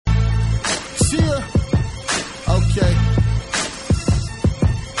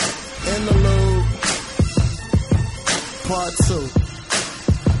Part 2.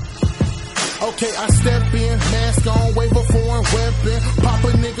 Okay, I step in, mask on, wave a foreign weapon. Pop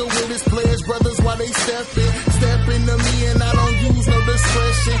a nigga with his players, brothers while they step in. Step into me and I don't use no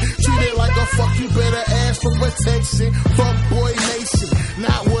discretion. Treat it like a fuck, you better ask for protection. Fuck boy nation,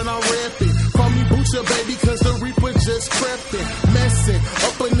 not when I'm rapping. Call me Butcher, baby, cause the Reaper just crept in. Messing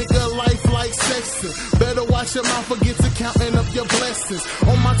up a nigga life like sexing. Better watch your mouth or get to counting up your blessings.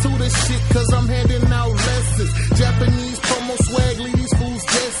 On my tutor shit, cause I'm handing out lessons. Japanese promo swag, leave these fools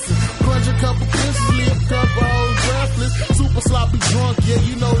guessing. Plunge a couple pisses, leave a couple hoes breathless. Super sloppy drunk, yeah,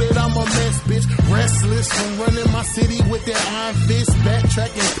 you know that I'm a mess, bitch. Restless from running my city with that iron fist.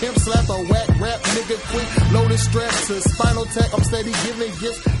 Backtracking, pimp slap, a whack rap, nigga quick. Loaded strap to spinal tap, I'm steady giving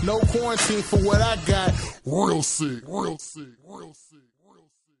gifts. No quarantine for what I got. Real sick, real sick, real sick.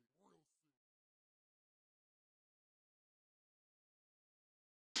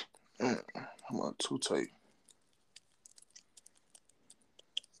 I'm on too tight.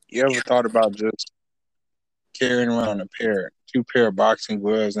 You ever thought about just carrying around two pair of boxing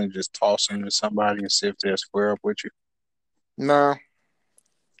gloves and just toss them to somebody and see if they'll square up with you? Nah.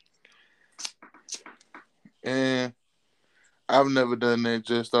 And I've never done that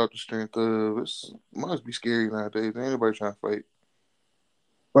just off the strength of it must be scary nowadays. Ain't nobody trying to fight.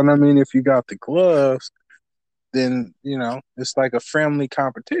 But I mean, if you got the gloves, then, you know, it's like a friendly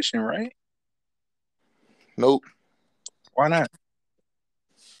competition, right? Nope. Why not?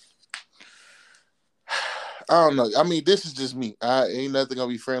 I don't know. I mean, this is just me. I ain't nothing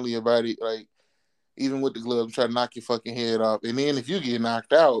gonna be friendly about it. Like, even with the gloves, I'm trying to knock your fucking head off. And then if you get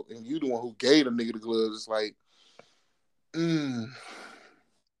knocked out and you the one who gave the nigga the gloves, it's like, I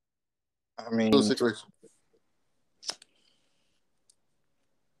mean, situation.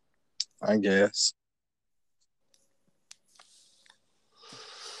 I guess.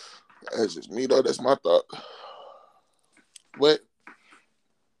 That's just me, though. That's my thought. But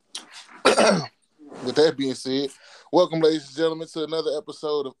with that being said, welcome, ladies and gentlemen, to another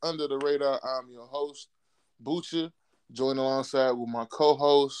episode of Under the Radar. I'm your host, Butcher, joined alongside with my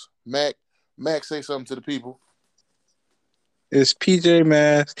co-host, Mac. Mac, say something to the people. It's PJ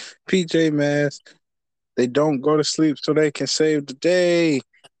Masks. PJ Masks. They don't go to sleep so they can save the day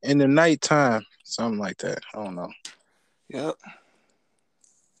in the nighttime. Something like that. I don't know. Yep.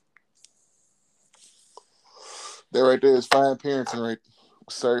 That right there is fine parenting, right,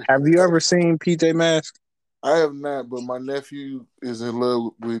 sir. Have you ever seen PJ Masks? I have not, but my nephew is in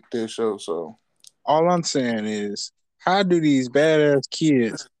love with that show, so. All I'm saying is, how do these badass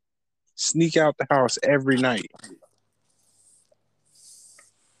kids sneak out the house every night?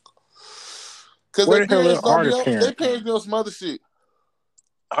 Because Where the hell are their parents? Their parents be on some other shit.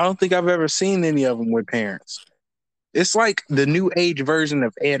 I don't think I've ever seen any of them with parents. It's like the new age version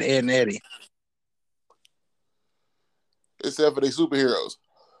of Ed, Ed, and Eddie. Except for they superheroes.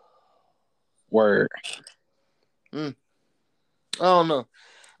 Word. I don't know.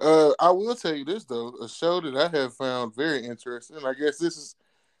 I will tell you this, though. A show that I have found very interesting. I guess this is,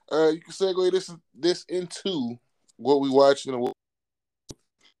 you can segue this into what we watch.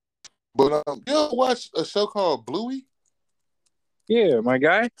 But you ever watch a show called Bluey? Yeah, my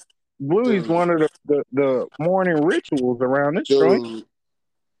guy. Bluey's one of the morning rituals around this joint.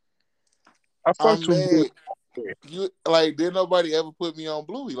 I fucked with Bluey. You like? Did nobody ever put me on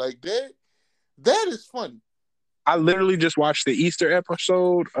Bluey like that? That is funny. I literally just watched the Easter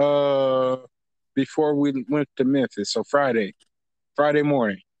episode before we went to Memphis. So Friday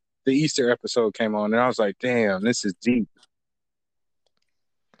morning, the Easter episode came on, and I was like, "Damn, this is deep."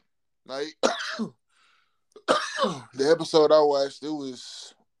 Like the episode I watched, it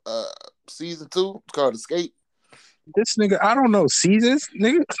was season 2. It's called Escape. This nigga, I don't know seasons,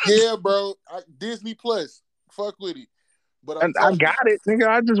 nigga. Yeah, bro. Disney Plus. Fuck with it. But I got it, nigga.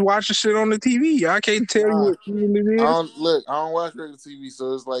 I just watch the shit on the TV. I can't tell you what season it is. I don't watch regular TV,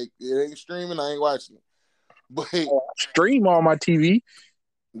 so it's like it ain't streaming. I ain't watching it. But I stream on my TV.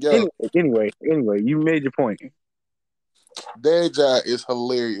 Yeah. Anyway, you made your point. That job is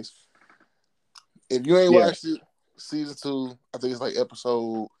hilarious. If you ain't watched it, season 2, I think it's like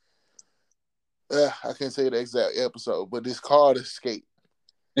episode. I can't say the exact episode, but it's called Escape.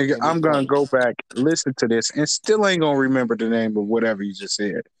 Nigga, I'm gonna go back, listen to this, and still ain't gonna remember the name of whatever you just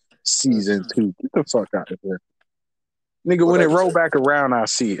said. Season 2. Get the fuck out of here. Nigga, when it roll back around, I'll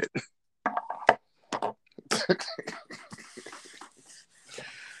see it.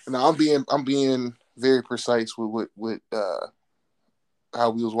 No, I'm being very precise with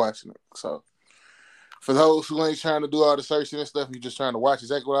how we was watching it. So for those who ain't trying to do all the searching and stuff, you just trying to watch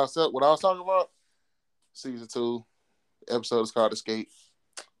exactly what I was talking about. Season 2, episode is called Escape.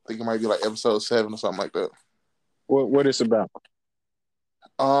 I think it might be like episode 7 or something like that. What it's about?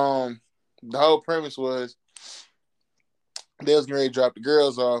 The whole premise was they was going to drop the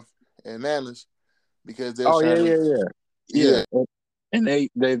girls off at Nana's because they was Oh yeah, trying to. yeah, Yeah, yeah. And they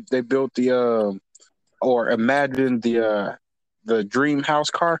built the or imagined the dream house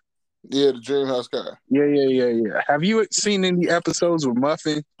car. yeah, the dream house car. Yeah. Have you seen any episodes with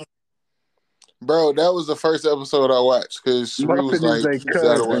Muffin? Bro, that was the first episode I watched because Cherie was Muffin is like, a "You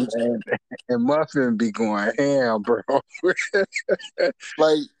gotta cousin, watch." and Muffin be going ham, bro.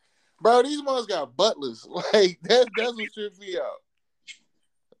 Like, bro, these moms got butlers. Like, that's what tripped me out.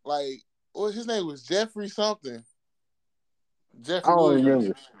 Like, what his name was Jeffrey something. I Jeffrey don't Williams.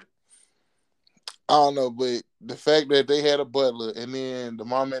 remember. I don't know, but the fact that they had a butler and then the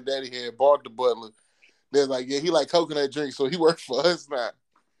mom and daddy had bought the butler, they're like, yeah, he like coconut drink, so he worked for us now.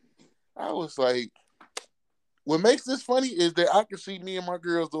 I was like, what makes this funny is that I can see me and my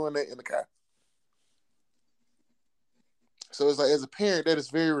girls doing that in the car. So it's like, as a parent, that is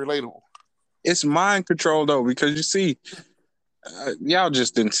very relatable. It's mind control though, because you see, y'all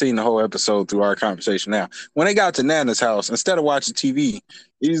just didn't see the whole episode through our conversation. Now, when they got to Nana's house, instead of watching TV,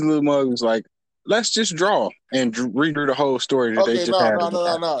 these little mugs was like, let's just draw and redo the whole story that they Okay, just had.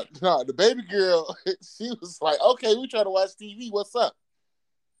 no. The baby girl, she was like, okay, we trying to watch TV. What's up?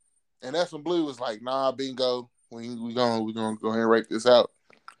 And that's when Blue was like, nah, bingo. We gonna go ahead and write this out.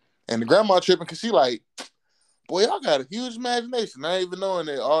 And the grandma tripping because she like, boy, y'all got a huge imagination. Not even knowing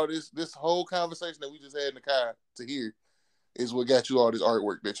that all this whole conversation that we just had in the car to hear is what got you all this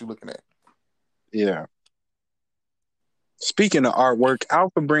artwork that you're looking at. Yeah. Speaking of artwork,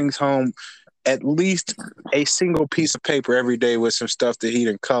 Alpha brings home at least a single piece of paper every day with some stuff that he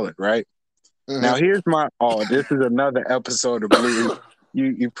done colored, right? Mm-hmm. Now here's this is another episode of Bluey.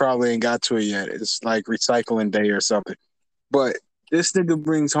 You probably ain't got to it yet. It's like recycling day or something. But this nigga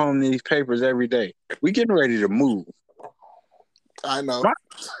brings home these papers every day. We getting ready to move. I know.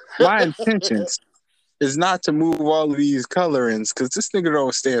 My intentions is not to move all of these colorings because this nigga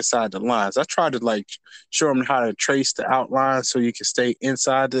don't stay inside the lines. I tried to like show him how to trace the outline so you can stay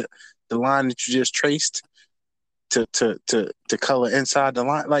inside the line that you just traced to color inside the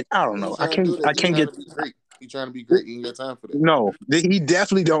line. Like, I don't know. I can't get. He trying to be great. He ain't got time for that. No, he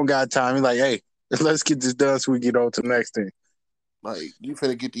definitely don't got time. He's like, hey, let's get this done so we get on to the next thing. Like, you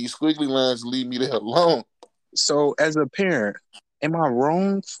finna get these squiggly lines and leave me the hell alone. So, as a parent, am I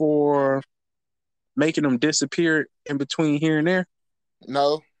wrong for making them disappear in between here and there?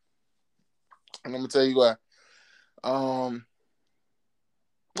 No. And I'm gonna tell you why.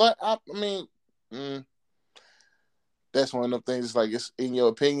 But I mean, that's one of them things. It's like, it's in your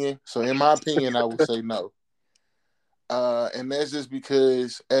opinion. So in my opinion, I would say no. And that's just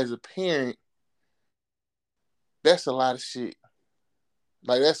because as a parent, that's a lot of shit.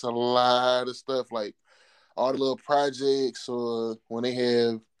 Like, that's a lot of stuff. Like, all the little projects, or when they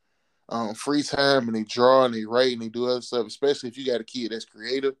have free time and they draw and they write and they do other stuff, especially if you got a kid that's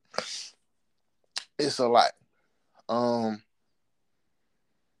creative, it's a lot.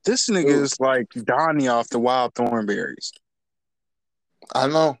 This nigga is like Donnie off the Wild Thornberries. I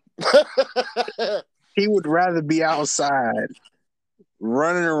know. He would rather be outside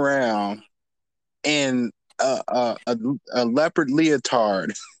running around in a leopard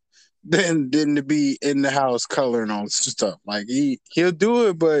leotard than to be in the house coloring on stuff. Like, he'll do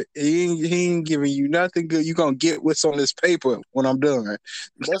it, but he ain't giving you nothing good. You gonna get what's on this paper when I'm done.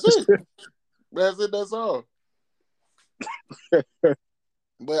 That's it. That's all. But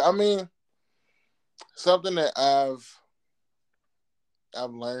I mean, something that I've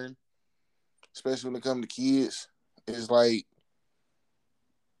learned, especially when it comes to kids, is like,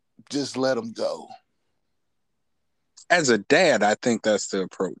 just let them go. As a dad, I think that's the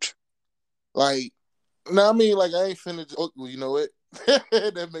approach. Like, no, I mean, like, I ain't finna. Oh, well, you know what?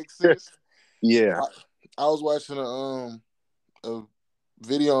 That makes sense. Yeah. I was watching a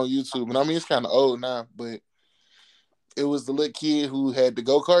video on YouTube, and I mean, it's kind of old now, but it was the little kid who had the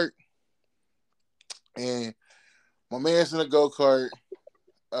go-kart, and my man's in a go-kart,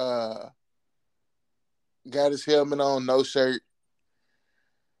 got his helmet on, no shirt,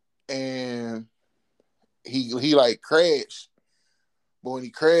 and he like crashed. But when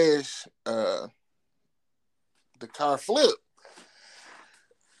he crashed, the car flipped.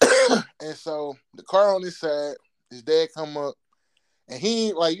 And so the car on his side, his dad come up, and he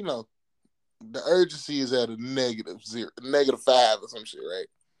ain't like, the urgency is at a -5 or some shit, right?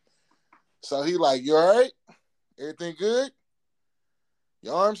 So he like, you all right? Everything good?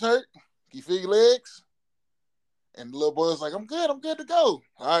 Your arms hurt? Can you feel your legs? And the little boy was like, I'm good to go.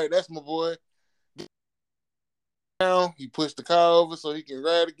 All right, that's my boy. Get down. He pushed the car over so he can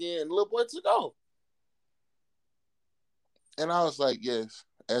ride again, and the little boy took off. And I was like, yes,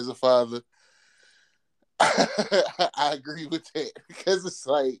 as a father, I agree with that because it's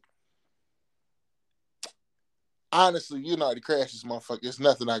like, honestly, you know, to crash this motherfucker, there's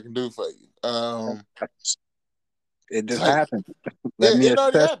nothing I can do for you. It It's just like happened. Let me it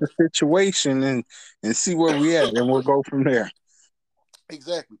already assess the happened. situation and see where we at, and we'll go from there.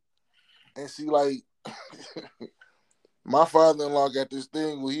 Exactly. And see, like, my father-in-law got this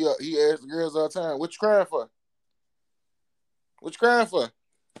thing where he asks the girls all the time, "What you crying for? What you crying for?"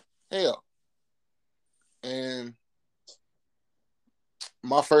 Hell. And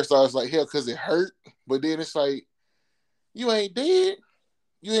my first thought was like, hell, because it hurt. But then it's like, you ain't dead.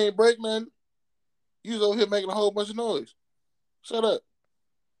 You ain't break nothing. You was over here making a whole bunch of noise. Shut up.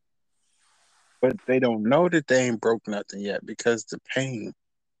 But they don't know that they ain't broke nothing yet because the pain,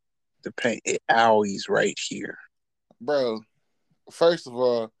 it owies right here. Bro, first of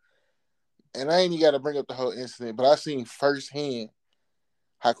all, and I ain't even got to bring up the whole incident, but I seen firsthand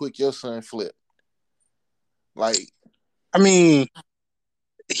how quick your son flipped. Like, I mean,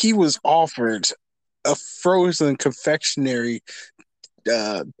 he was offered a frozen confectionery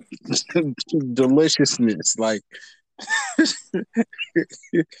uh, deliciousness. Like,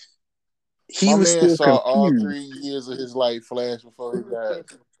 he my was man still saw all confused. 3 years of his life flash before he died.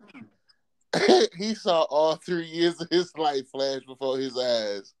 He saw all 3 years of his life flash before his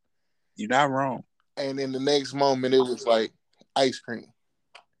eyes. You're not wrong. And in the next moment, it was like ice cream.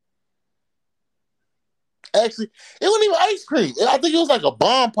 Actually, it wasn't even ice cream. I think it was like a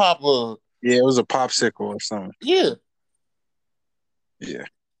bomb popper. Yeah, it was a popsicle or something. Yeah. Yeah.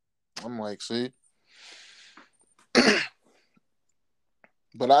 I'm like, see.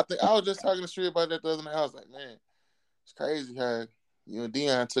 But I think I was just talking to Street about that the other night. I was like, man, it's crazy how you and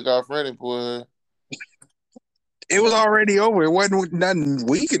Dion took off running, boy. It was already over. It wasn't nothing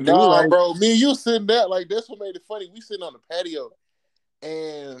we could do. Nah, Like, bro. Me and you sitting there, like, that's what made it funny. We sitting on the patio,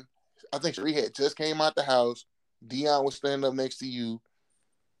 and I think Sheree had just came out the house. Dion was standing up next to you.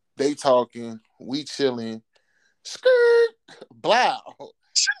 They talking. We chilling. Skirt. Blow.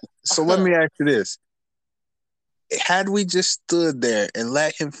 so let me ask you this. Had we just stood there and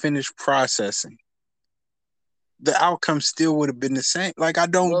let him finish processing, the outcome still would have been the same. Like, I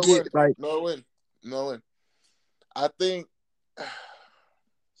don't No, it get, wouldn't. like, No, it wouldn't. No, it wouldn't. I think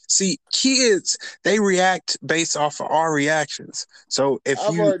see, kids, they react based off of our reactions. So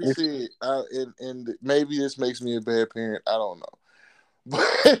I've already said, and maybe this makes me a bad parent. I don't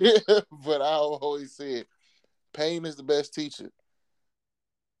know. But I always said, pain is the best teacher.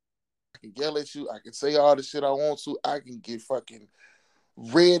 I can yell at you. I can say all the shit I want to. I can get fucking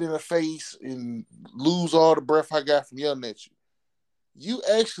red in the face and lose all the breath I got from yelling at you. You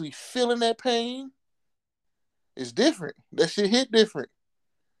actually feeling that pain is different. That shit hit different.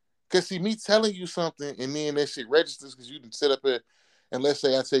 Cause see, me telling you something and then that shit registers because you can sit up here and let's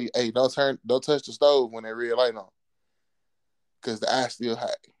say I tell you, hey, don't touch the stove when that red light on. Cause the ice still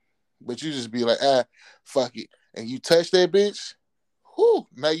hot. But you just be like, fuck it. And you touch that bitch, whew,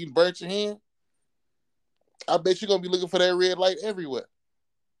 now you burnt your hand. I bet you're gonna be looking for that red light everywhere.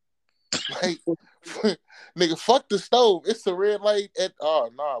 Like, nigga, fuck the stove. It's a red light at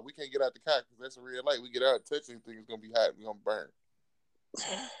nah, we can't get out the car because that's a red light. We get out, touch anything, it's gonna be hot, we're gonna burn.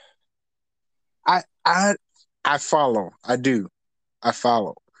 I follow. I do. I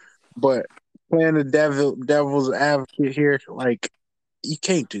follow. But playing the devil's advocate here, like, you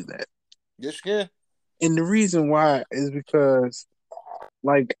can't do that. Yes, you can. And the reason why is because,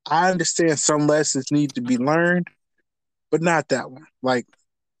 like, I understand some lessons need to be learned, but not that one. Like,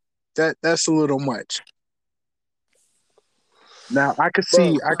 that's a little much. Now I could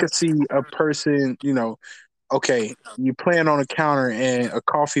Bro, see a person, okay, you playing on a counter and a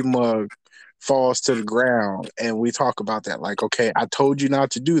coffee mug falls to the ground, and we talk about that. Like, okay, I told you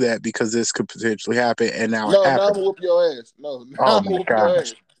not to do that because this could potentially happen, and now it no, now I'm happened. gonna whoop your ass. No, now Oh I'm my gonna whoop your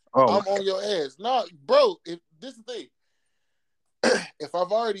gosh. ass. Oh my I'm on your ass. No, bro, if this is the thing. If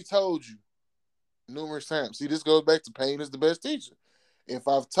I've already told you numerous times, see, this goes back to pain is the best teacher. If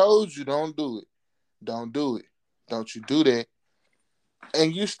I've told you don't do it, don't do it. Don't you do that.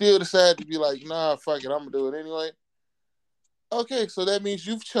 And you still decide to be like, nah, fuck it, I'm gonna do it anyway. Okay, so that means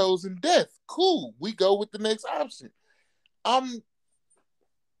you've chosen death. Cool. We go with the next option. I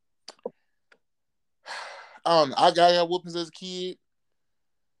don't know. I got whoopings as a kid.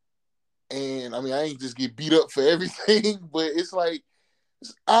 And I mean, I ain't just get beat up for everything, but it's like,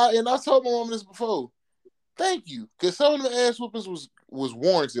 I told my mom this before. Thank you, because some of the ass whoopings was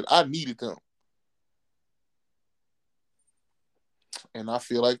warranted. I needed them, and I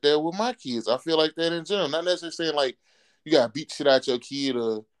feel like that with my kids. I feel like that in general. Not necessarily saying like you gotta beat shit out your kid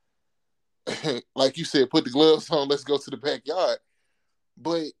or like you said, put the gloves on, let's go to the backyard.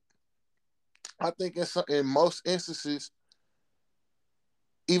 But I think in most instances,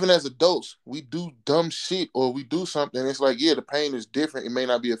 even as adults, we do dumb shit or we do something. It's like, yeah, the pain is different. It may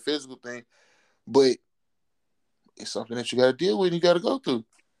not be a physical thing, but it's something that you got to deal with and you got to go through.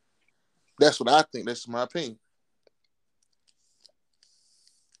 That's what I think. That's my opinion.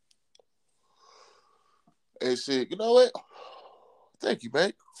 And said, you know what? Thank you,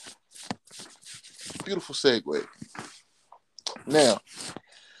 man. Beautiful segue. Now,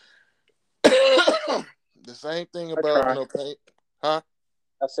 the same thing about, pain. Huh?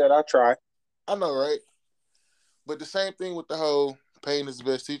 I said I try. I know, right? But the same thing with the whole pain is the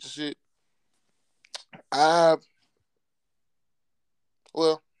best teacher shit.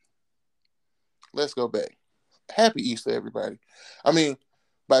 Well, let's go back. Happy Easter, everybody. I mean,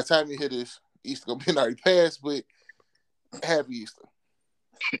 by the time you hear this, Easter gonna be already passed, but happy Easter.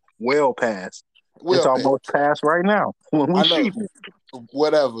 Well past. It's almost past right now when we shoot it.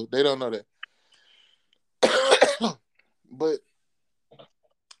 Whatever. They don't know that. But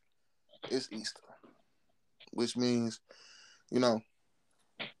it's Easter, which means,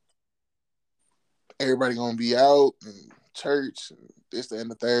 everybody gonna be out and church and this, that,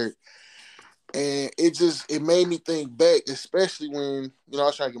 and the third. And it made me think back, especially when, I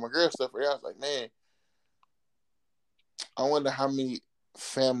was trying to get my girl stuff for her. I was like, man, I wonder how many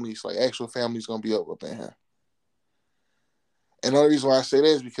families, like actual families, gonna be up in here. And the only reason why I say that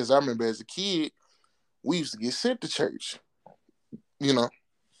is because I remember as a kid, we used to get sent to church.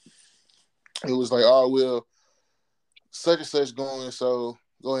 It was like, oh, well, such and such going, so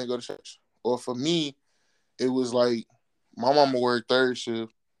go ahead and go to church. Or for me, it was like, my mama worked third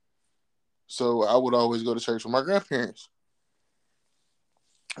shift, so I would always go to church with my grandparents.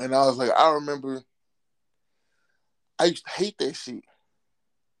 And I was like, I remember I used to hate that shit.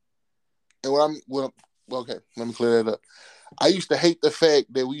 And okay, let me clear that up. I used to hate the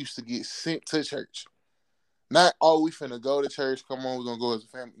fact that we used to get sent to church. Not, oh, we finna go to church, come on, we're gonna go as a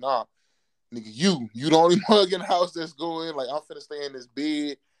family. Nah, nigga, you the only mug in the house that's going. Like, I'm finna stay in this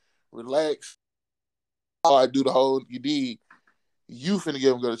bed, relax. I do the whole, you did. You finna get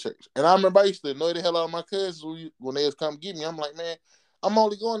them go to church. And I remember I used to annoy the hell out of my cousins when they was come get me. I'm like, man, I'm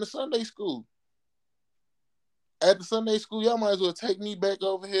only going to Sunday school. At the Sunday school, y'all might as well take me back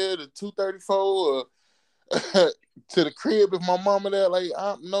over here to 234 or to the crib if my mama there. Like,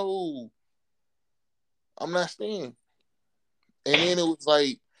 I'm not staying. And then it was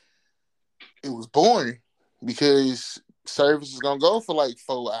like, it was boring because service is gonna go for like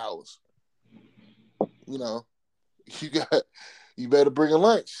 4 hours. You better bring a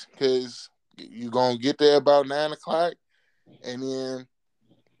lunch because you're gonna get there about 9 o'clock, and then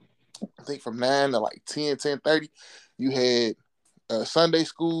I think from 9 to like 10:30, you had Sunday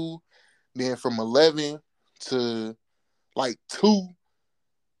school. Then from 11 to like 2.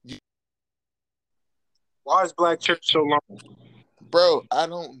 Why is Black church so long? Bro, I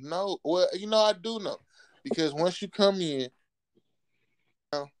don't know. Well, I do know. Because once you come in,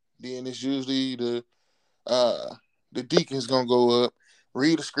 then it's usually the deacon's going to go up,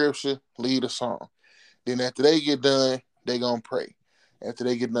 read a scripture, lead a song. Then after they get done, they going to pray. After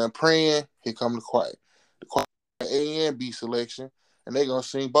they get done praying, here come the choir. The choir A and B selection, and they going to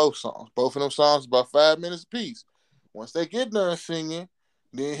sing both songs. Both of them songs about 5 minutes apiece. Once they get done singing,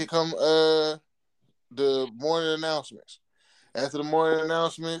 then here come the morning announcements. After the morning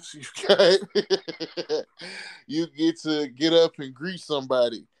announcements, you get to get up and greet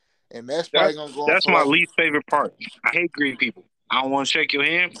somebody. And that's probably going to go on. That's my least favorite part. I hate greeting people. I don't want to shake your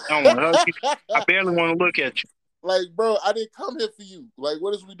hand. I don't want to hug you. I barely want to look at you. Like, bro, I didn't come here for you. Like,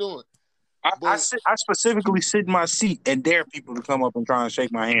 what is we doing? I specifically sit in my seat and dare people to come up and try and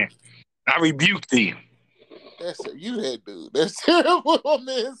shake my hand. I rebuke them. You that dude. That's terrible,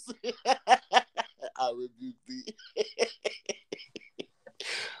 man. I rebuke thee.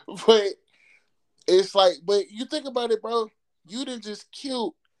 But it's like, but you think about it, bro. You done just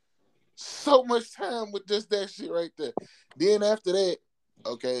killed so much time with just that shit right there. Then after that,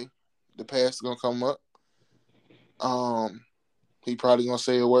 okay, the pastor's gonna come up. He probably gonna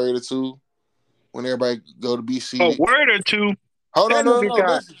say a word or two when everybody go to be seated. A word or two? Hold on, no.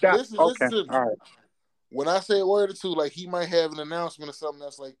 Listen okay. to me. All right. When I say a word or two, like he might have an announcement or something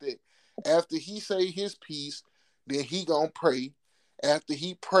else like that. After he say his piece, then he gonna pray. After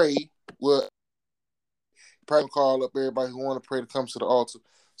he pray, well, probably call up everybody who want to pray to come to the altar.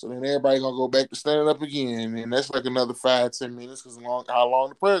 So then everybody gonna go back to standing up again, and that's like another 5-10 minutes because how long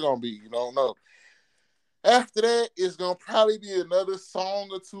the prayer gonna be, you don't know. After that, it's gonna probably be another song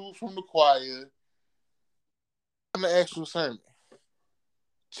or two from the choir and the actual sermon.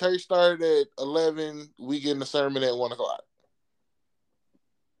 Church started at 11. We getting the sermon at 1:00.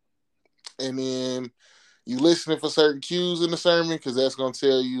 And then you listening for certain cues in the sermon because that's going to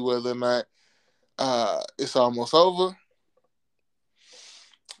tell you whether or not it's almost over.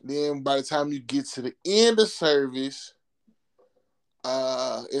 Then by the time you get to the end of service,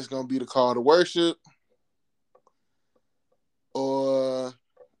 it's going to be the call to worship. Or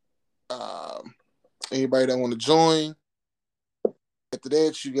anybody that want to join. After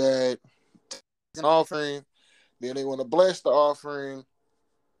that, you got an offering. Then they want to bless the offering.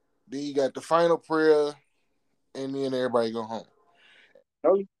 Then you got the final prayer. And then everybody go home.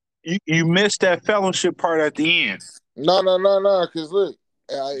 You missed that fellowship part at the end. No. Because look,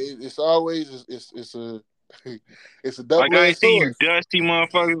 it's always it's a it's a double-edged Like I see you sword. dusty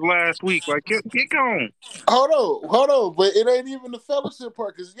motherfuckers last week. Like get going. Hold on, but it ain't even the fellowship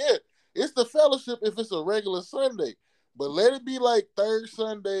part. Because it's the fellowship if it's a regular Sunday, but let it be like third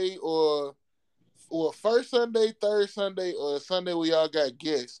Sunday or first Sunday, third Sunday, or a Sunday where y'all got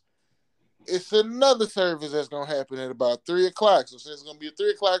guests. It's another service that's gonna happen at about 3:00. So since it's gonna be a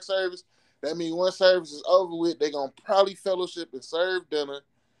 3:00 service, that means one service is over with. They're gonna probably fellowship and serve dinner,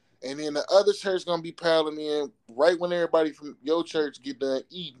 and then the other church gonna be piling in right when everybody from your church get done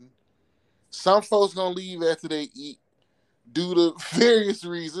eating. Some folks gonna leave after they eat due to various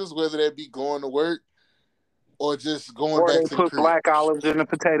reasons, whether that be going to work or just going Or back they to the put crib. black olives in a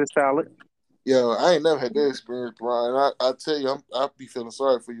potato salad. Yo, I ain't never had that experience, Brian. I tell you, I'll be feeling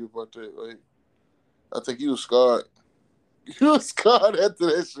sorry for you about that. Like, I think you was scarred. You was scarred after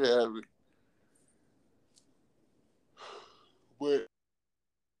that shit happened. But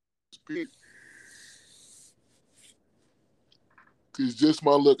it's just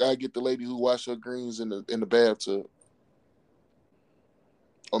my look. I get the lady who wash her greens in the bathtub,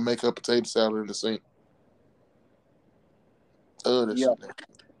 or make her potato salad in the sink. Oh, that shit.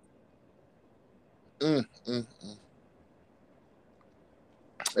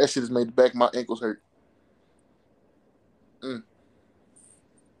 That shit has made the back of my ankles hurt.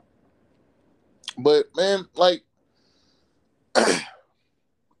 But man, like,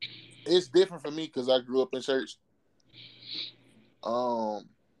 it's different for me because I grew up in church. I'm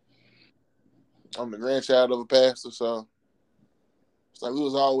the grandchild of a pastor, so it's like we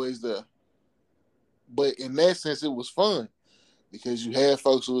was always there. But in that sense, it was fun because you had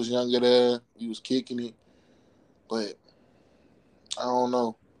folks who was younger there, you was kicking it. But I don't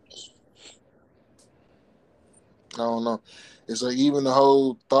know. It's like even the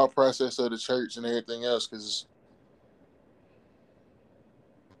whole thought process of the church and everything else, because,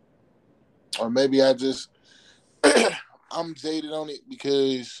 or maybe I just I'm jaded on it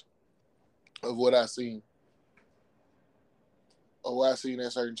because of what I seen, or what I seen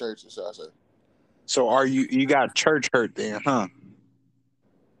at certain churches. So I say. So are you got church hurt then, huh?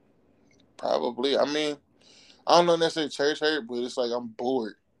 Probably. I mean, I don't know necessarily church hurt, but it's like I'm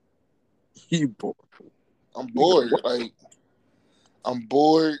bored. You bored. I'm bored. Like, I'm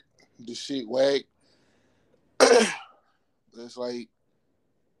bored. The shit whack. It's like,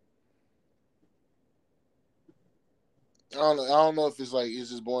 I don't know if it's like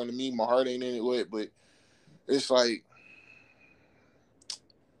it's just boring to me. My heart ain't in it with, but it's like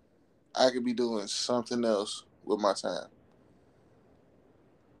I could be doing something else with my time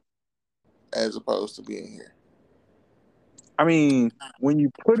as opposed to being here. I mean, when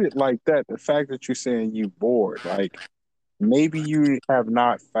you put it like that, the fact that you're saying you bored, like maybe you have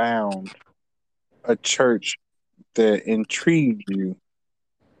not found a church that intrigued you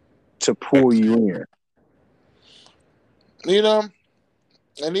to pull you in. You know,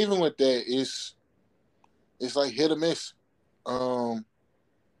 and even with that, it's like hit or miss.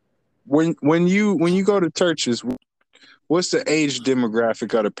 When you go to churches, what's the age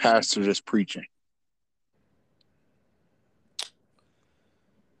demographic of the pastor that's preaching?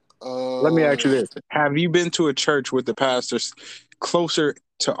 Let me ask you this: have you been to a church with the pastors closer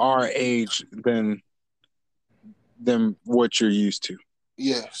to our age than what you're used to?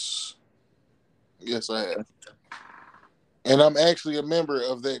 Yes, I have, and I'm actually a member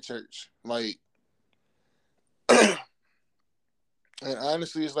of that church. Like, and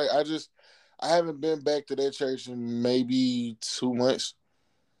honestly, it's like I haven't been back to that church in maybe 2 months,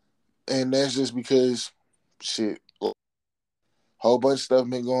 and that's just because shit, a whole bunch of stuff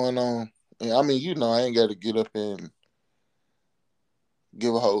been going on. And I mean, I ain't got to get up and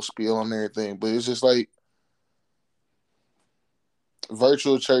give a whole spiel on everything, but it's just like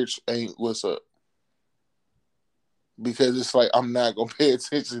virtual church ain't what's up, because it's like I'm not gonna pay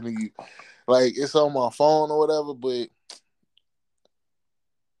attention to you. Like, it's on my phone or whatever, but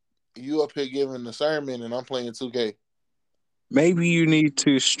you up here giving the sermon and I'm playing 2K. maybe you need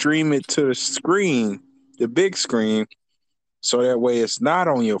to stream it to the screen, the big screen, so that way it's not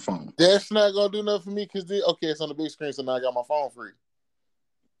on your phone. That's not gonna do nothing for me because okay, it's on the big screen, so now I got my phone free.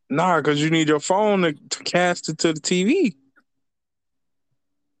 Nah, because you need your phone to cast it to the TV.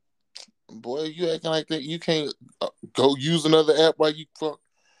 Boy, you acting like that. You can't go use another app while you fuck.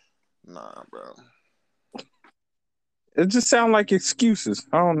 Nah, bro. It just sounds like excuses.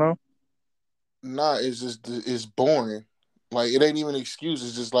 I don't know. Nah, it's boring. Like it ain't even an excuse.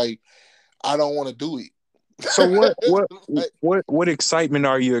 It's just like I don't want to do it. So what excitement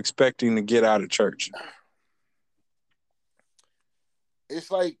are you expecting to get out of church?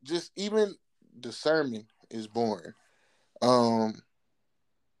 It's like just even the sermon is boring. I'm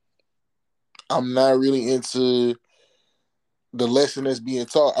not really into the lesson that's being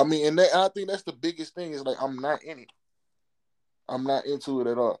taught. I mean, and I think that's the biggest thing is like I'm not in it. I'm not into it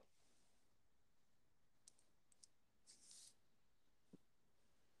at all.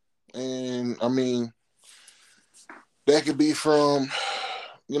 And I mean, that could be from,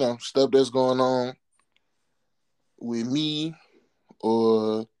 stuff that's going on with me,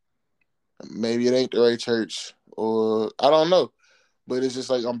 or maybe it ain't the right church, or I don't know. But it's just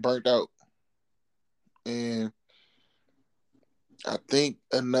like I'm burnt out. And I think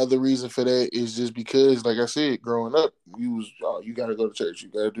another reason for that is just because, like I said, growing up, you gotta go to church, you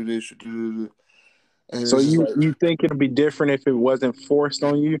gotta do this, you do this. And So it's just you think it'd be different if it wasn't forced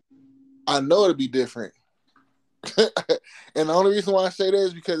on you? I know it'd be different. And the only reason why I say that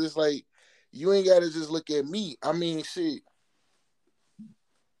is because it's like you ain't gotta just look at me. I mean, shit.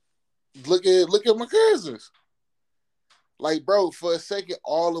 Look at my cousins. Like, bro, for a second,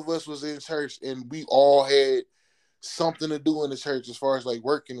 all of us was in church and we all had something to do in the church as far as like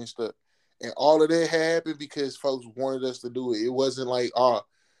working and stuff. And all of that happened because folks wanted us to do it. It wasn't like,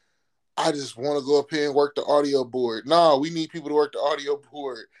 I just want to go up here and work the audio board. No, we need people to work the audio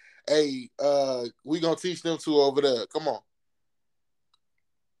board. Hey, we gonna teach them two over there. Come on.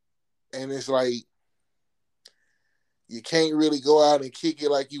 And it's like you can't really go out and kick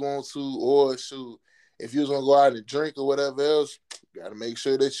it like you want to, or shoot, if you was gonna go out and drink or whatever else, you gotta make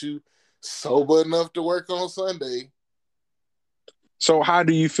sure that you sober enough to work on Sunday. So how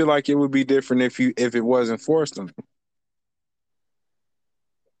do you feel like it would be different if it wasn't forced on you?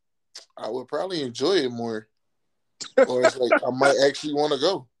 I would probably enjoy it more. Or it's like I might actually want to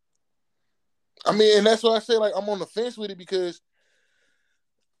go. I mean, and that's why I say like I'm on the fence with it because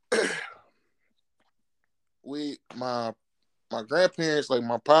my grandparents, like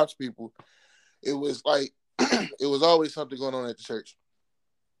my pops people, it was like it was always something going on at the church.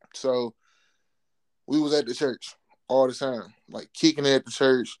 So we was at the church all the time, like kicking it at the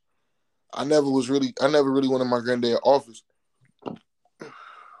church. I never really went in my granddad's office.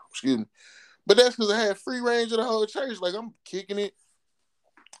 Excuse me. But that's because I had free range of the whole church. Like I'm kicking it.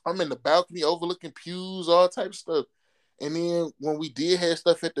 I'm in the balcony overlooking pews, all type of stuff. And then when we did have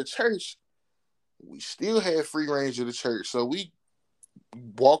stuff at the church, we still had free range of the church. So we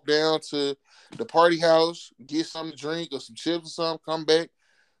walk down to the party house, get something to drink or some chips or something, come back.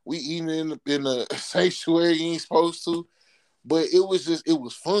 We eating in the sanctuary you ain't supposed to. But it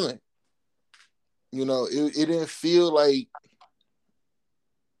was fun. It didn't feel like,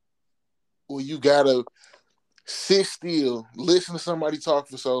 well, you gotta sit still, listen to somebody talk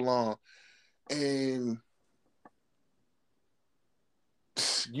for so long, and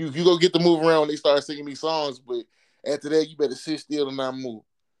you go get to move around when they start singing these songs, but after that, you better sit still and not move.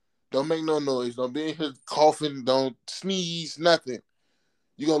 Don't make no noise. Don't be in here coughing. Don't sneeze, nothing.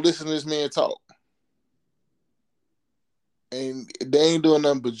 You're going to listen to this man talk. And they ain't doing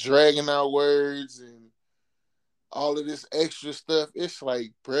nothing but dragging out words and all of this extra stuff. It's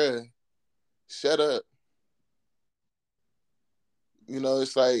like, bruh, shut up.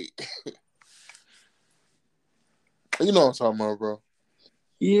 It's like, you know what I'm talking about, bro.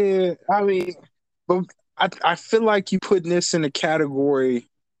 Yeah, I mean, but I feel like you putting this in a category,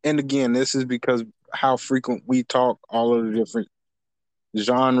 and again, this is because how frequent we talk all of the different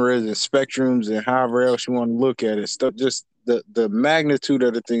genres and spectrums and however else you want to look at it. Stuff, just the magnitude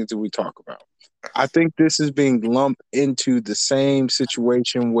of the things that we talk about. I think this is being lumped into the same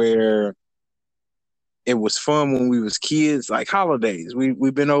situation where it was fun when we was kids, like holidays.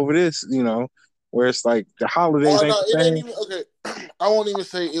 We've been over this, where it's like the holidays ain't the it ain't same. even okay. I won't even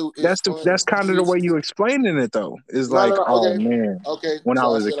say it's fun. That's kind of the way you explaining it though. Is like, No, oh okay. man, Okay. when I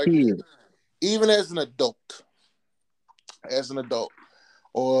So was I a said like kid. this. Even as an adult,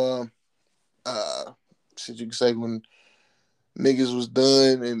 or shit, you can say when niggas was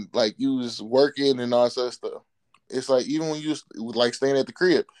done and like you was working and all that sort of stuff. It's like even when you was like staying at the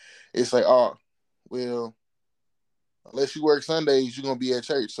crib, it's like, oh, well, Unless you work Sundays, you're gonna be at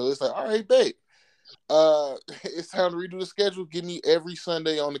church. So it's like, all right, bet. It's time to redo the schedule. Give me every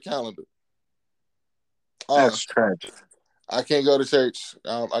Sunday on the calendar. That's tragic. I can't go to church.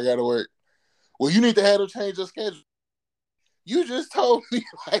 I gotta work. Well, you need to have them change your schedule. You just told me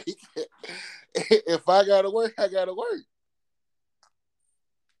like, if I gotta work, I gotta work.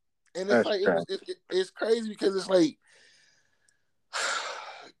 And it's That's like it's crazy because it's like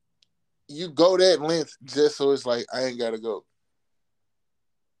you go that length just so it's like I ain't gotta go.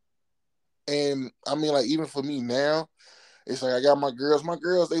 And I mean, like, even for me now, it's like I got my girls. My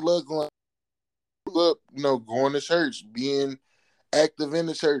girls, they love going to church, being active in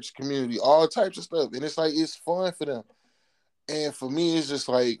the church community, all types of stuff. And it's like it's fun for them. And for me, it's just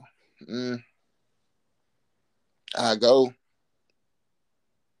like, I go.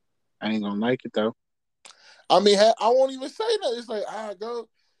 I ain't gonna like it though. I mean, I won't even say that. It's like, I go.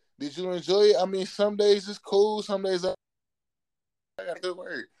 Did you enjoy it? I mean, some days it's cool. Some days I got good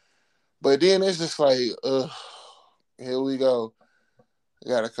word. But then it's just like, here we go. I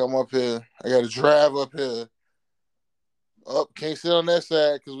gotta come up here. I gotta drive up here. Can't sit on that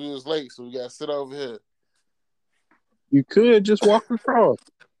side because we was late, so we gotta sit over here. You could just walk across.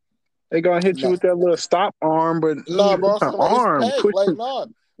 They gonna hit you with that little stop arm, but bro, it's an arm. It's packed.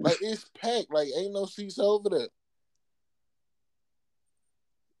 Like it's packed. Like ain't no seats over there.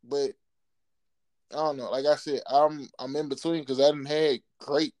 But I don't know. Like I said, I'm in between because I didn't have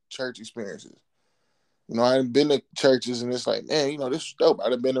great church experiences. I hadn't been to churches, and it's like, man, this is dope. I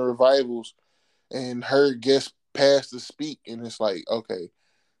done been to revivals and heard guest pastors speak, and it's like, okay,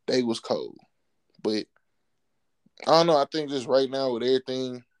 they was cold. But I don't know. I think just right now with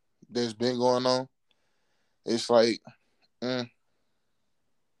everything that's been going on, it's like, all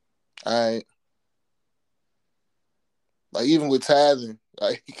right. Like even with tithing,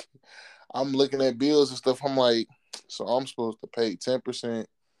 like I'm looking at bills and stuff. I'm like, so I'm supposed to pay 10%,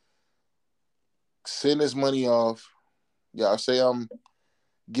 send this money off. Y'all say I'm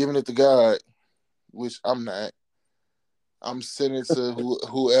giving it to God, which I'm not. I'm sending it to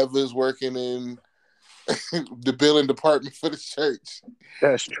whoever's working in the billing department for the church.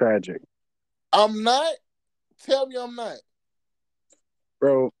 That's tragic. I'm not. Tell me I'm not.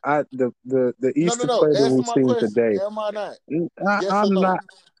 Bro, the Easter play that Answer we my seen question. today. Am I not? Yes I'm or no? not.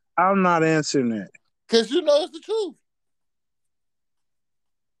 I'm not answering that. Because it's the truth.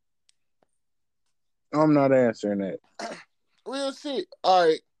 I'm not answering that. Real shit. All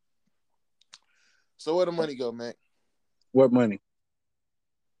right. So where the money go, man? What money?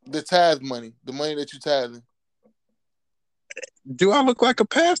 The tithe money. The money that you tithing. Do I look like a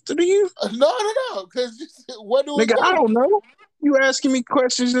pastor to you? No. Because what do it Nigga, go? I don't know. You asking me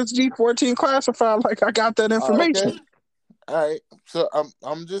questions that's G14 classified like I got that information. Okay. All right. So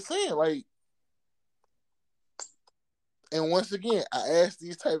I'm just saying, like, and once again, I ask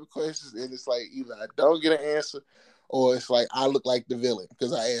these type of questions, and it's like either I don't get an answer, or it's like I look like the villain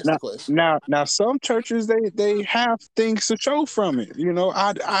because I asked the question. Now, some churches they have things to show from it.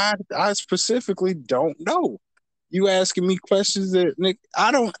 I specifically don't know. You asking me questions that Nick,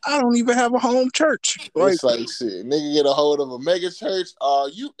 I don't even have a home church. Like, it's like shit, nigga get a hold of a mega church. Are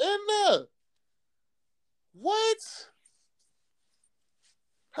you in there? What?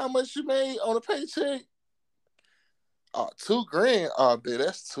 How much you made on a paycheck? $2,000. Oh, bitch,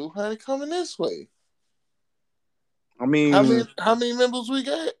 that's 200 coming this way. I mean, how many members we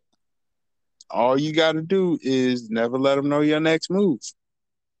got? All you got to do is never let them know your next move.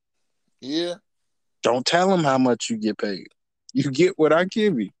 Yeah. Don't tell them how much you get paid. You get what I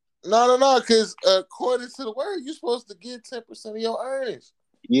give you. No, because according to the word, you're supposed to get 10% of your earnings.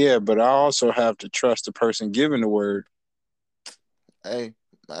 Yeah, but I also have to trust the person giving the word. Hey,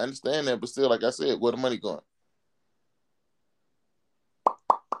 I understand that, but still, like I said, where the money going?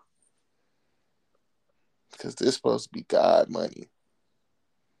 Because this supposed to be God money.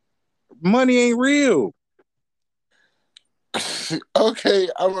 Money ain't real. Okay,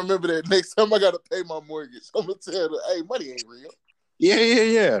 I remember that. Next time I got to pay my mortgage, I'm going to tell them, hey, money ain't real.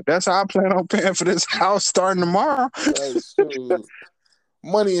 Yeah. That's how I plan on paying for this house starting tomorrow.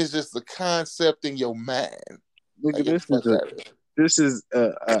 Money is just a concept in your mind. Nigga, this is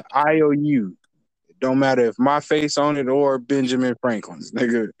a IOU. It don't matter if my face on it or Benjamin Franklin's.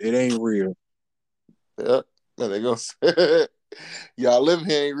 Nigga, it ain't real. Yeah, and they gonna say, y'all living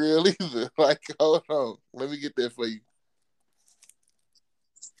here ain't real either. Like, hold on, let me get that for you.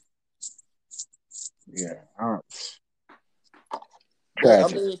 Yeah, but, I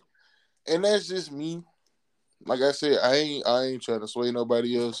mean, and that's just me. Like I said, I ain't trying to sway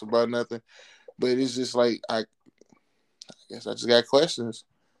nobody else about nothing. But it's just like I guess I just got questions,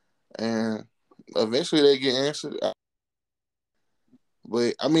 and eventually they get answered.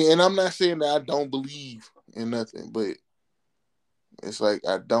 But I mean, and I'm not saying that I don't believe in nothing, but it's like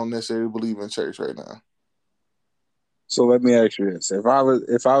I don't necessarily believe in church right now. So let me ask you this: if I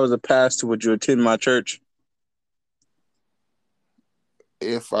was a pastor, would you attend my church?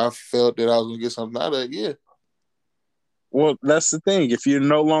 If I felt that I was gonna get something out of it, yeah. Well, that's the thing. If you're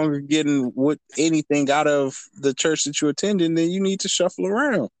no longer getting anything out of the church that you're attending, then you need to shuffle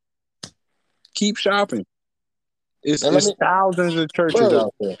around. Keep shopping. And I It's mean, thousands of churches bro,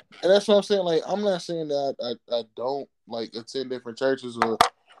 out there. and that's what I'm saying. Like, I'm not saying that I don't like attend different churches or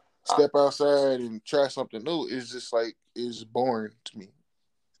step outside and try something new. It's just like it's boring to me.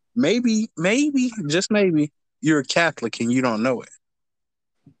 Maybe, just maybe, you're a Catholic and you don't know it.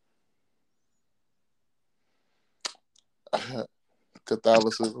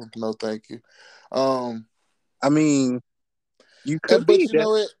 Catholicism, no, thank you. I mean, you could But be you that. know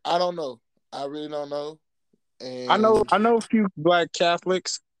what? I don't know. I really don't know. I And know a few black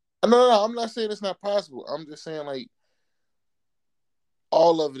Catholics. no, I'm not saying it's not possible. I'm just saying like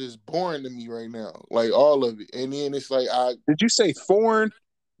all of it is boring to me right now. Like all of it. And then it's like Did you say foreign?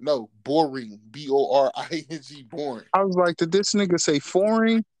 no, boring. BORING, boring. I was like, did this nigga say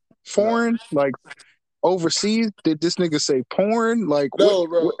foreign? No. Foreign? Like overseas? Did this nigga say porn? Like No,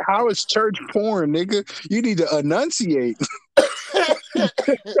 bro. how is church porn, nigga? You need to enunciate.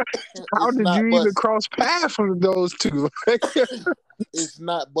 How It's did you not even busting. cross paths with those two? It's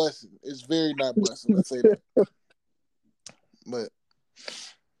not busting. It's very not busting. Let's say that. But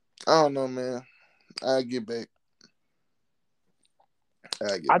I don't know, man. I get back.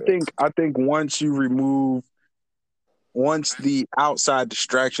 I think once the outside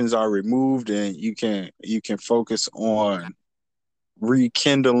distractions are removed and you can focus on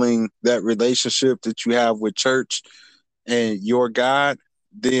rekindling that relationship that you have with church and your God,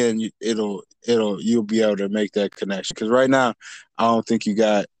 then you'll be able to make that connection. Because right now, I don't think you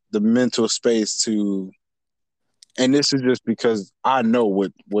got the mental space to. And this is just because I know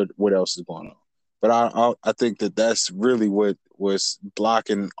what else is going on. But I think that's really what was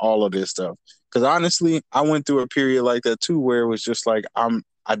blocking all of this stuff. Because honestly, I went through a period like that too, where it was just like I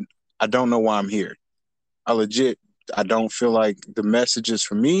don't know why I'm here. I don't feel like the message is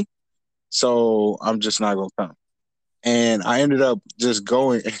for me, so I'm just not gonna come. And I ended up just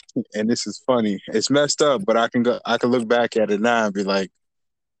going, and this is funny. It's messed up, but I can look back at it now and be like,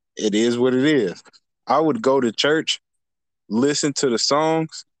 it is what it is. I would go to church, listen to the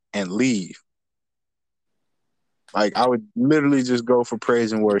songs, and leave. Like I would literally just go for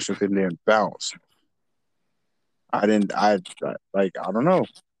praise and worship and then bounce. I didn't. I don't know.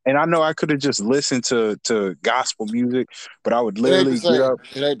 And I know I could have just listened to gospel music, but I would It ain't the literally same.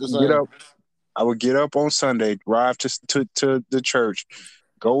 It ain't the get same. up. I would get up on Sunday, drive to the church,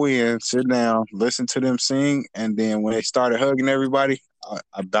 go in, sit down, listen to them sing, and then when they started hugging everybody,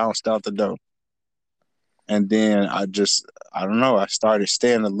 I bounced out the door. And then I don't know, I started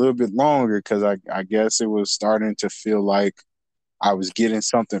staying a little bit longer because I guess it was starting to feel like I was getting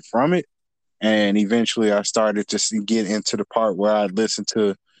something from it. And eventually I started to get into the part where I'd listen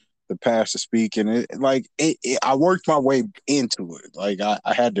to the pastor speak, and I worked my way into it. Like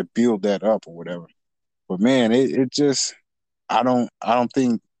I had to build that up or whatever. But man, it just I don't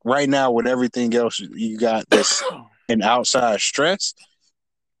think right now with everything else you got that's an outside stress,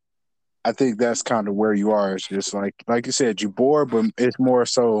 I think that's kind of where you are. It's just like you said, you bored, but it's more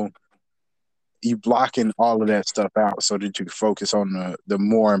so you blocking all of that stuff out so that you can focus on the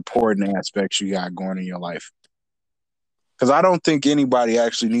more important aspects you got going in your life. Because I don't think anybody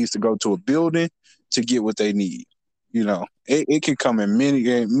actually needs to go to a building to get what they need. You know, it can come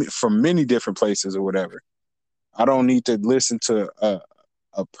from many different places or whatever. I don't need to listen to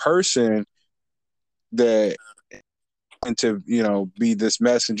a person that to be this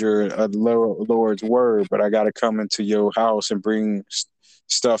messenger of the Lord's word, but I got to come into your house and bring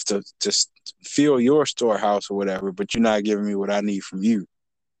stuff to fill your storehouse or whatever. But you're not giving me what I need from you.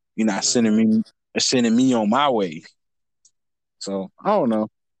 You're not sending me on my way. So I don't know.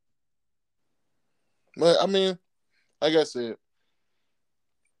 But I mean, like I said,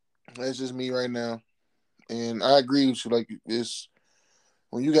 that's just me right now, and I agree with you. Like it's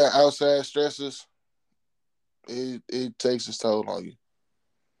when you got outside stresses, it takes its toll on you.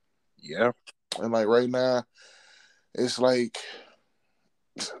 Yeah. And like right now, it's like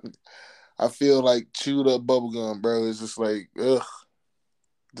I feel like chewed up bubblegum, bro. It's just like ugh,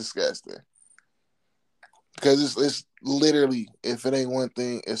 disgusting. Because it's literally if it ain't one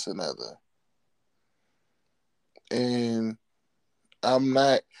thing, it's another. And I'm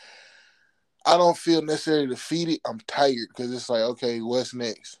not. I don't feel necessarily defeated. I'm tired because it's like, okay, what's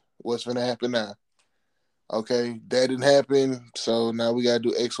next? What's gonna happen now? Okay, that didn't happen, so now we gotta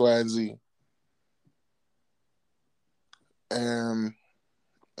do X, Y, and Z. And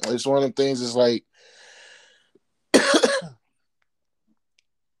it's one of the things. It's like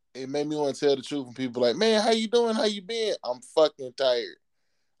it made me want to tell the truth, and people like, man, how you doing? How you been? I'm fucking tired.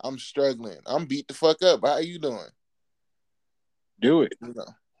 I'm struggling. I'm beat the fuck up. How you doing? Do it. You know,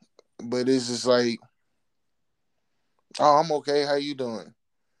 but it's just like, oh, I'm okay. How you doing?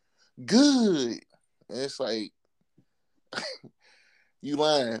 Good. And it's like you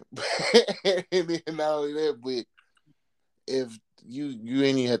lying. And then not only that, but if you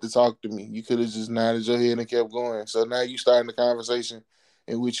ain't even had to talk to me, you could have just nodded your head and kept going. So now you starting the conversation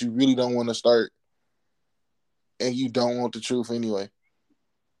in which you really don't want to start, and you don't want the truth anyway.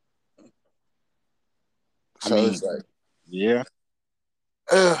 So it's like, yeah.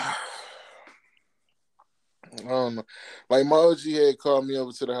 I don't know. Like my OG had called me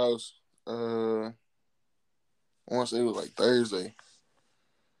over to the house. I want to say it was like Thursday,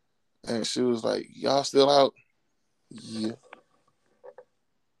 and she was like, "Y'all still out?" Yeah.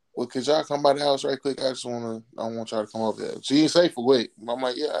 Well, could y'all come by the house right quick? I want y'all to come over there. She didn't say for wait. I'm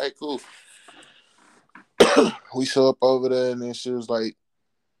like, yeah, all right, cool. We show up over there, and then she was like,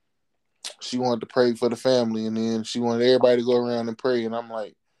 she wanted to pray for the family, and then she wanted everybody to go around and pray. And I'm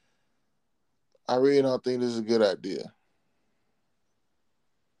like, I really don't think this is a good idea.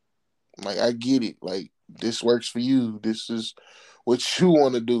 Like, I get it. Like, this works for you. This is what you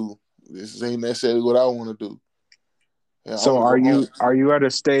want to do. This ain't necessarily what I want to do. Yeah, I So want to go home. are you at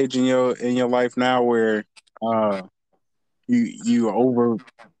a stage in your life now where you over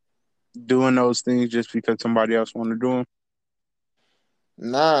doing those things just because somebody else want to do them?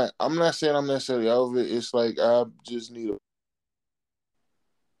 Nah, I'm not saying I'm necessarily over it. It's like I just need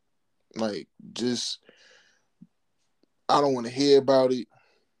just I don't want to hear about it.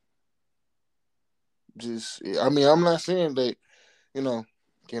 I mean, I'm not saying that, can't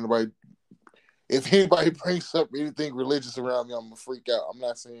nobody, if anybody brings up anything religious around me, I'm gonna freak out. I'm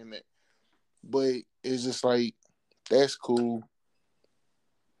not saying that. But it's just like, that's cool.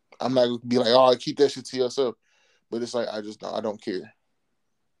 I'm not gonna be like, oh, keep that shit to yourself. But it's like, I don't care.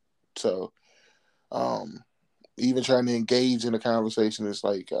 So, even trying to engage in a conversation, it's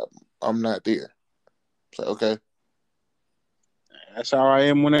like, I'm not there. So, okay. That's how I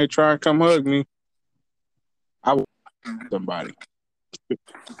am when they try and come hug me. I will somebody.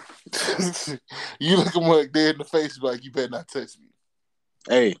 You look them like dead in the face, like, you better not touch me.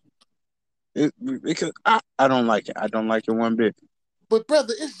 Hey, because I don't like it. I don't like it one bit. But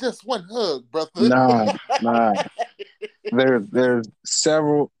brother, it's just one hug, brother. Nah. There's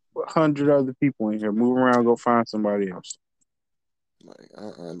several hundred other people in here. Move around, go find somebody else. Like,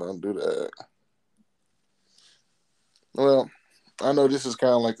 don't do that. Well, I know this is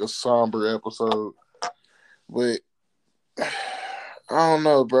kind of like a somber episode, but I don't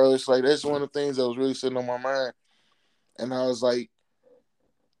know, bro. It's like that's one of the things that was really sitting on my mind, and I was like,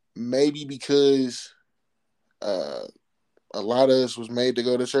 maybe because a lot of us was made to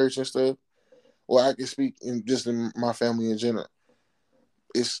go to church and stuff. Well, I can speak in my family in general.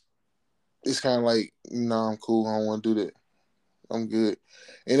 It's kind of like, I'm cool. I don't want to do that. I'm good.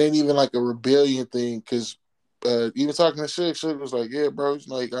 It ain't even like a rebellion thing, because even talking to Shug was like, yeah, bro. It's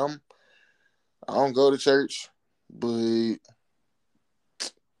like I don't go to church, but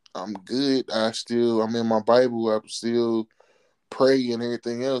I'm good. I'm in my Bible. I'm still pray and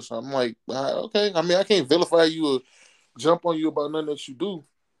everything else. I'm like, okay. I mean, I can't vilify you or jump on you about nothing that you do,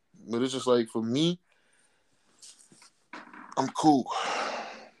 but it's just like, for me, I'm cool.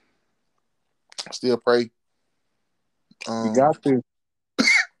 I still pray. You got to.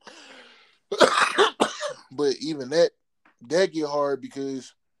 But even that get hard,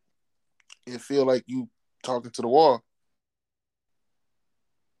 because it feel like you talking to the wall.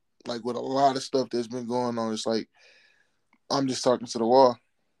 Like, with a lot of stuff that's been going on, it's like I'm just talking to the wall.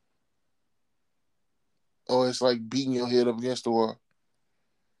 Or it's like beating your head up against the wall.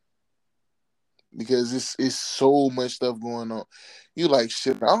 Because it's so much stuff going on. You like,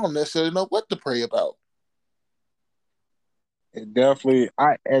 shit, I don't necessarily know what to pray about. It definitely.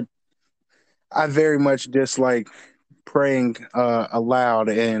 I very much dislike praying aloud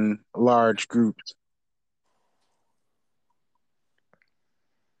in large groups.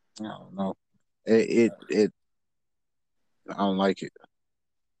 I don't know. It I don't like it.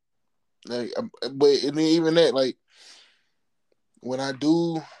 Like, but even that, like, when I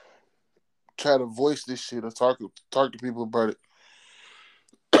do try to voice this shit or talk to people about it,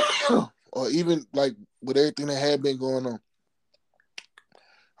 or even like with everything that had been going on,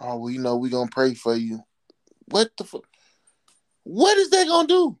 oh, well, we gonna pray for you. What the fuck? What is that gonna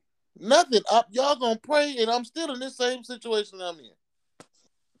do? Nothing. Y'all gonna pray, and I'm still in this same situation I'm in.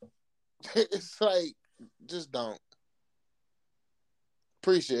 It's like, just don't.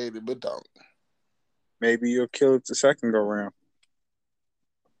 Appreciate it, but don't. Maybe you'll kill it the second go round.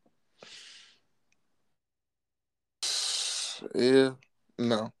 Yeah.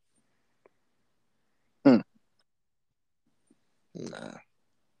 No. Nah.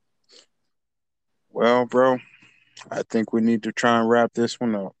 Well, bro, I think we need to try and wrap this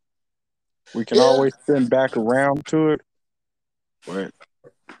one up. We can always spin back around to it, but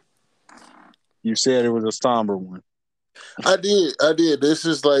you said it was a somber one. I did. This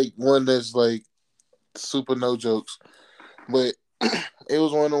is like one that's like super no jokes, but it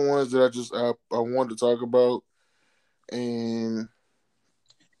was one of the ones that I wanted to talk about, and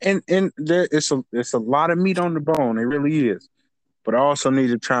there it's a lot of meat on the bone. It really is. But I also need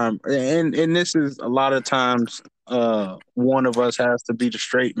to try and this is a lot of times one of us has to be the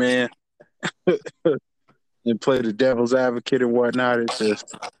straight man and play the devil's advocate and whatnot. It's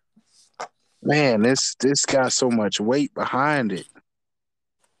just, man, this got so much weight behind it.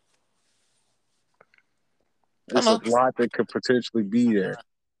 There's a lot that could potentially be there.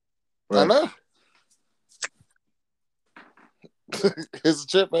 But I know. It's a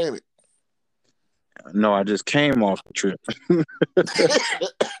trip, ain't it? No, I just came off the trip.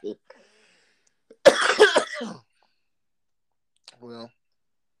 Well,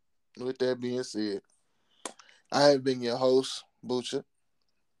 with that being said, I have been your host, Butcher.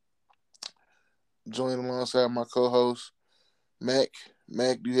 Joined alongside my co-host, Mac.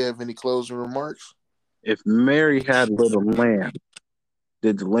 Mac, do you have any closing remarks? If Mary had a little lamb,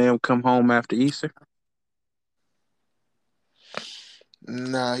 did the lamb come home after Easter?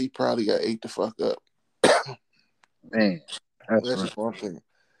 Nah, he probably got ate the fuck up. Man, that's just one thing.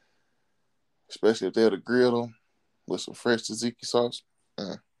 Especially if they would have grilled him with some fresh tzatziki sauce.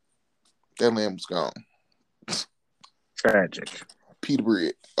 That lamb was gone. Tragic. Pita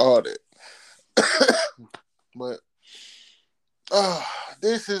bread, all that. But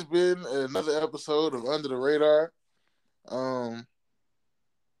this has been another episode of Under the Radar. And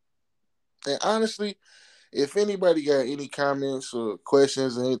honestly, if anybody got any comments or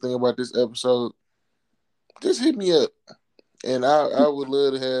questions or anything about this episode, just hit me up. And I would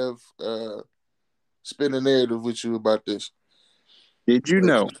love to have spin a narrative with you about this. Did you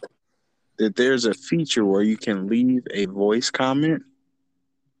know that there's a feature where you can leave a voice comment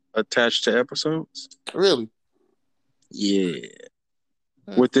attached to episodes? Really? Yeah.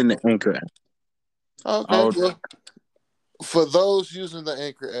 Within the Anchor app. Okay. Well, for those using the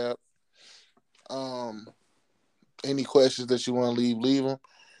Anchor app, any questions that you want to leave them.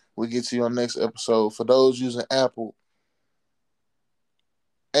 We'll get to you on the next episode. For those using Apple,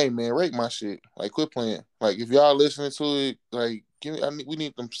 hey man, rate my shit. Like, quit playing. Like, if y'all listening to it, like, we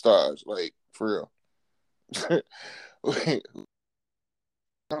need them stars. Like, for real.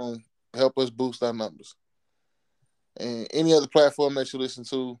 Help us boost our numbers. And any other platform that you listen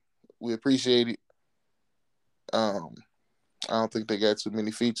to, we appreciate it. I don't think they got too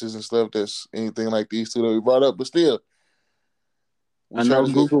many features and stuff that's anything like these two that we brought up, but still. I know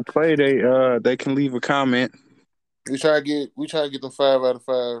Google Play, they can leave a comment. We try to get them 5 out of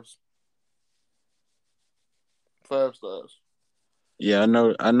 5s. 5 stars. Yeah, I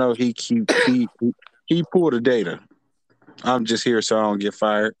know he pulled the data. I'm just here so I don't get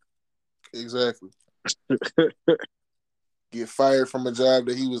fired. Exactly. Get fired from a job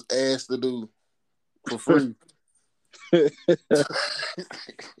that he was asked to do for free.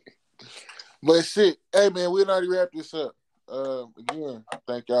 But shit, hey man, we already wrapped this up. Again,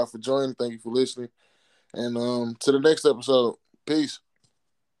 thank y'all for joining. Thank you for listening. And to the next episode. Peace.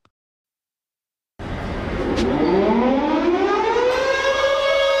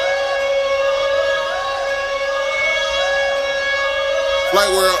 Flight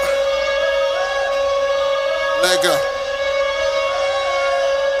World. Let go.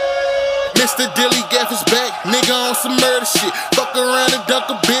 Mr. Dilly Gaff is back, nigga on some murder shit. Fuck around and duck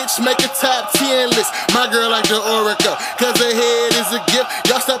a bitch, make a top 10 list. My girl like the Oracle, cause her head is a gift.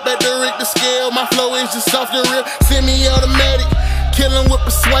 Y'all stop at the Richter scale, my flow is just off the rip. Semi-automatic, killing with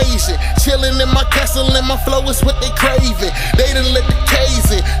persuasion. Chilling in my castle and my flow is what they craving. They done let the K's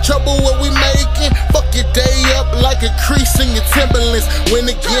in, trouble what we making. Fuck your day up like a crease in your Timberlands. When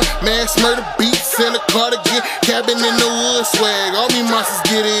again, mass murder beats in a cardigan. Cabin in the wood swag, all me monsters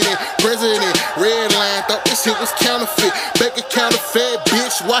get it in. President, red line, thought this shit was counterfeit. Back a counterfeit,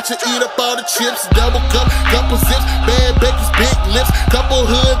 bitch, watch her eat up all the chips. Double cup, couple zips, bad Becky's big lips. Couple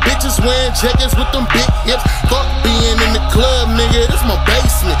hood bitches wearing jackets with them big hips. Fuck being in the club, nigga, this my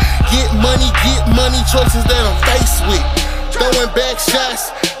basement. Get money, choices that I'm faced with. Throwing back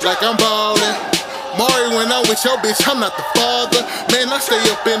shots, like I'm ballin'. Maury, when I'm with your bitch, I'm not the father. Man, I stay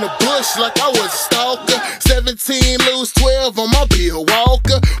up in the bush like I was a stalker. 17, lose 12 on my Bill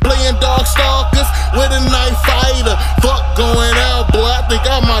Walker. Playing dog stalkers with a knife fighter. Fuck going out, boy, I think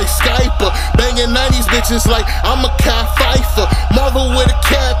I might Skype her. Banging 90s bitches like I'm a Kai Pfeiffer. Marvel with a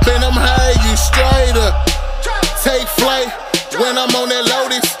cap and I'm high, you straighter. Take flight when I'm on that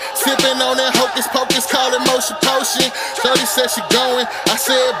Lotus. Sippin' on that hocus pocus, call it motion potion. Shorty said she going, I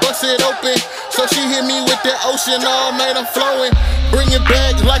said bust it open. So she hit me with that ocean, all night I'm flowing. Bring it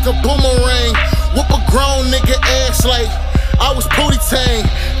back like a boomerang. Whoop a grown nigga ass like I was Pootie Tang.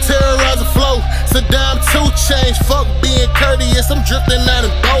 Terrorize the flow, Saddam 2 Chainz. Fuck being courteous, I'm drifting out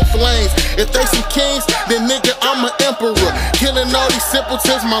in both lanes. If they some kings, then nigga I'm an emperor. Killing all these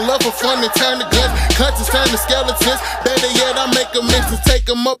simpletons, my love for fun and turn to guns. Cunts turn to skeletons. Better yet, I make a mix and take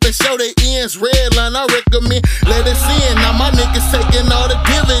them up and show their ends. Red line, I recommend, let us in. Now my niggas taking all the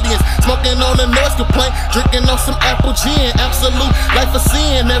dividends. Smoking on the noise complaint, drinking on some apple gin. Absolute life of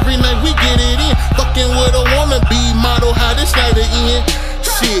sin, every night we get it in. Fucking with a wannabe model, how this night to end.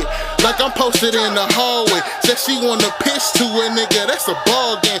 Shit, like I'm posted in the hallway. Said she wanna pitch to a nigga, that's a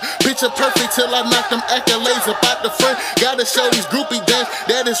ball game. Picture perfect till I knock them accolades up out the front. Gotta show these groupie dames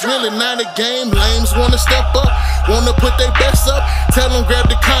that it's really not a game. Lames wanna step up, wanna put their best up. Tell them grab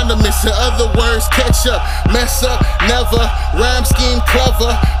the condiments, in other words, catch up. Mess up, never, rhyme scheme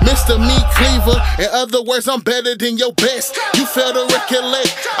clever. Mr. Meat Cleaver, in other words, I'm better than your best. You fail to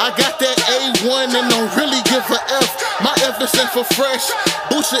recollect, I got that A1 and don't really give a F. My F is for fresh.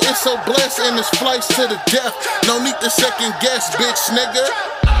 Butcher is so blessed and his flights to the death. No need to second guess, bitch, nigga.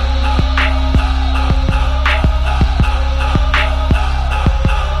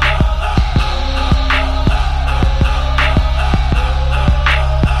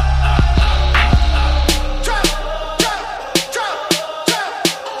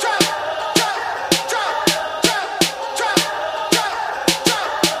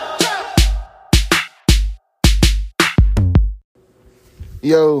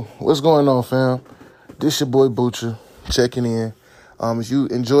 Yo, what's going on, fam? This your boy Butcher checking in. If you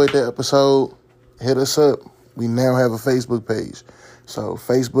enjoyed that episode, hit us up. We now have a Facebook page. So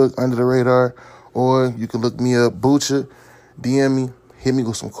Facebook Under the Radar, or you can look me up, Butcher, DM me, hit me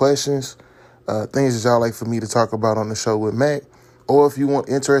with some questions, things that y'all like for me to talk about on the show with Mac. Or if you want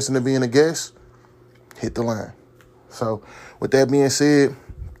interested in being a guest, hit the line. So with that being said,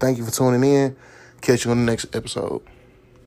 thank you for tuning in. Catch you on the next episode.